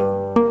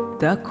буду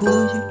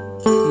такою,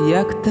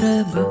 як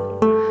треба,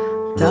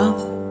 там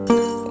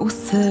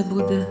усе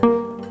буде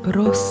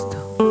просто.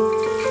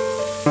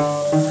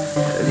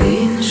 В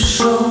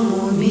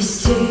іншому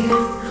місті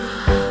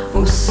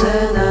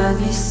усе на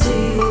місці,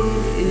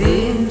 в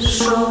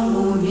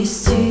іншому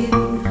місті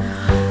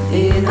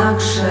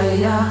інакше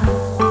я,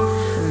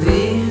 в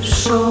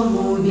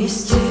іншому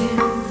місті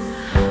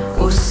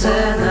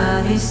усе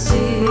на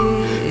місці,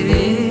 в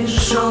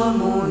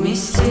іншому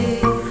місті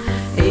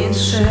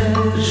інше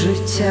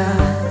життя,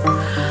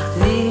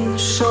 в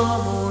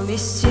іншому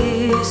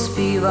місті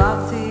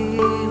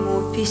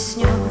співатиму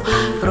пісню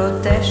про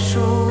те,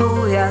 що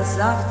я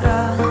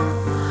завтра,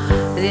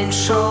 в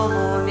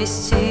іншому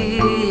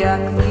місті, як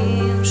в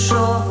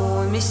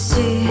іншому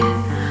місті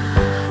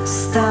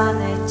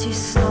стане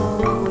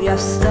тісно, я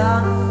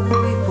встану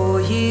і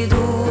поїду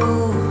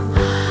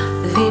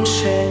в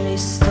інше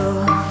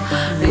місто,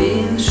 в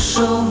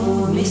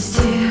іншому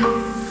місті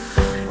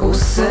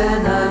усе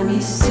на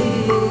місці,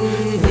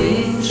 в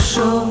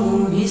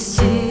іншому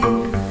місті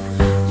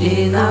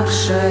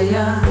інакше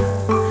я,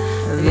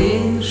 в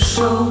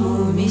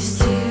іншому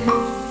місті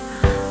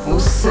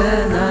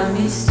усе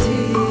на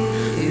місці,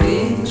 в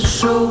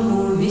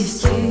іншому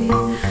місті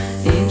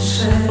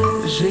інше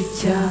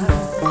життя.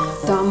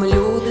 Там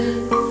люди,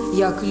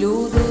 як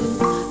люди,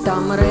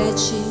 там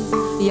речі,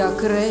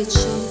 як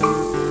речі,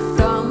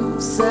 там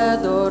все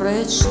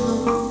доречно,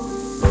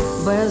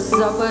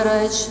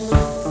 беззаперечно,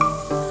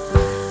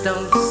 там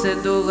все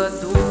до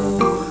ладу,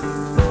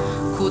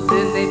 куди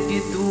не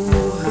піду,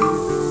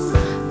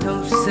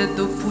 там все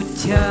до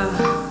пуття,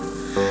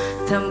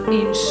 там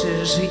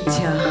інше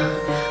життя.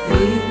 В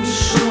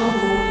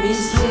іншому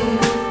місті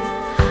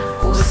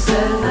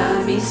усе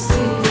на місці,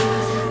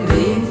 в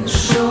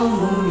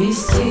іншому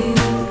місті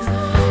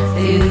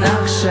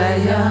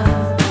інакше я,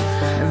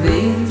 в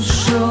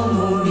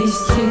іншому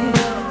місті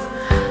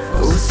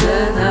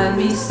усе на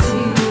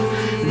місці,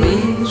 в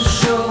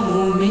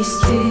іншому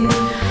місті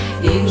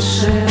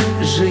інше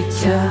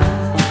життя.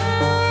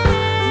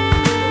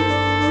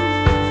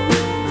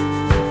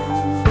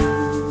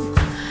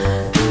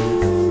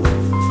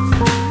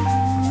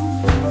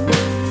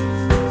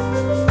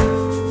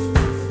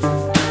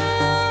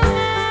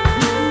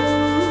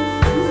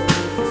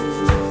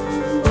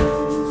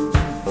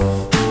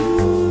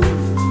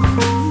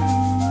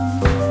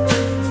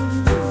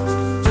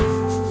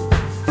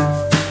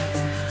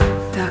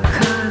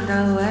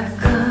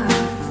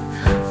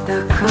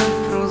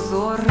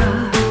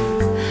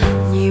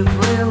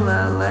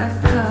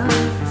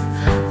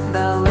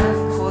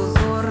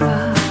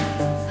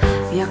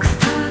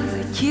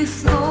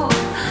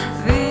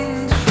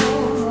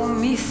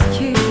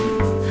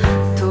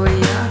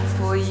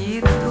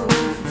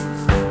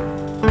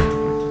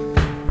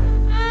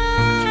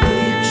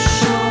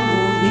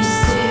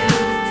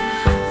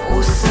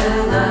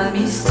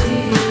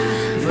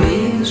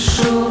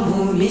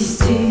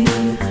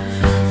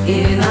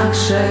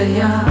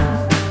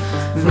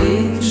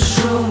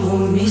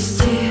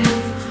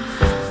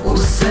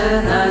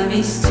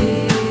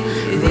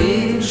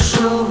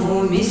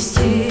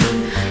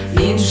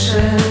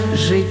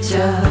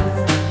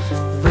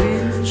 В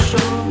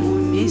іншому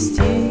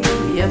місті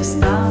я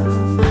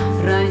встану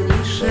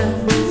раніше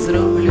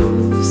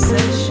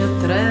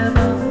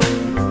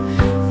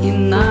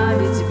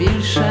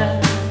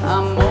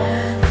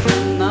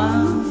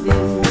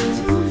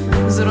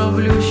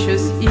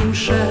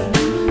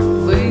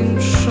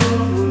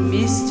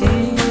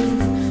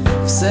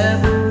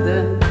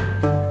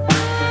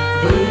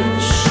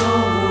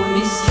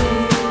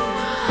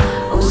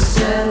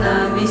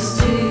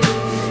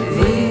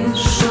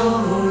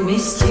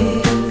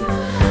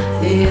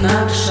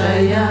інакша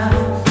я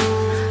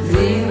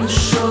в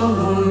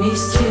іншому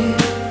місті,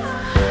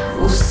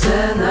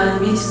 усе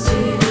на місці,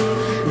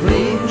 в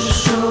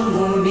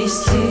іншому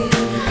місті,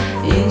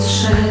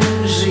 інше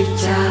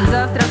життя.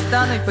 Завтра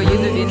встану й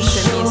поїду в інше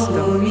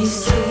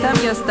місто. Там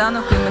я стану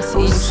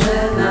кимось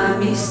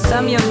іншим.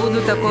 Там я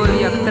буду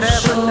такою, як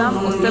треба,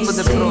 там усе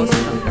буде просто.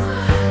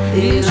 В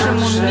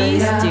іншому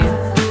місті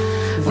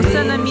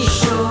усе на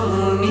місці.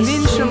 В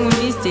іншому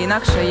місті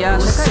інакше я,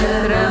 така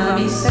як треба,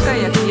 така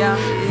як я.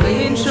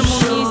 В іншому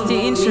місті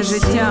інше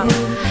життя,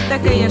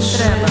 таке як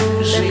треба,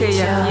 таке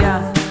як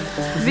я.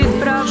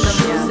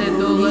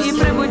 Відправлення і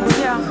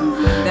прибуття,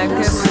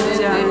 таке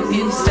буття,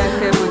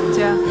 таке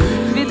буття.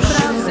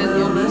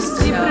 Відправлення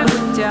і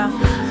прибуття,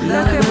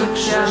 таке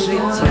буття,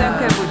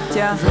 таке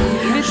буття.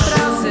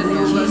 Відправлення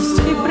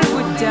і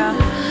прибуття,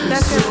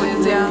 таке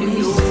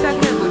буття,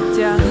 таке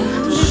буття.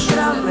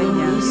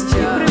 Відправлення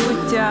і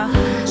прибуття,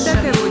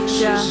 таке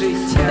буття,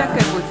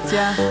 таке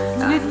буття.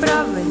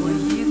 Відправлення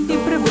і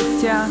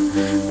прибуття,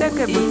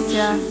 таке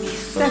буття,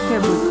 таке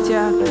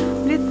буття.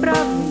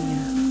 Відправлення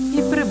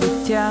і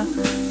прибуття,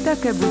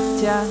 таке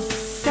буття,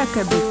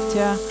 таке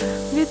буття.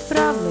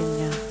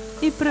 Відправлення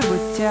і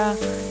прибуття,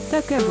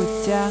 таке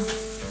буття,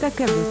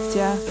 таке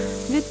буття.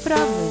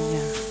 Відправлення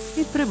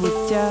і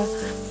прибуття,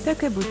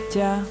 таке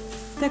буття,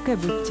 таке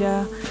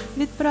буття.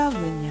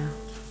 Відправлення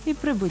і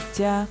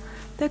прибуття,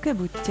 таке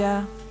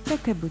буття,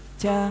 таке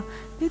буття.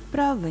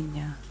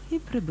 Відправлення і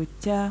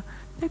прибуття,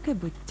 таке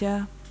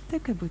буття,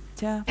 таке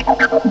буття.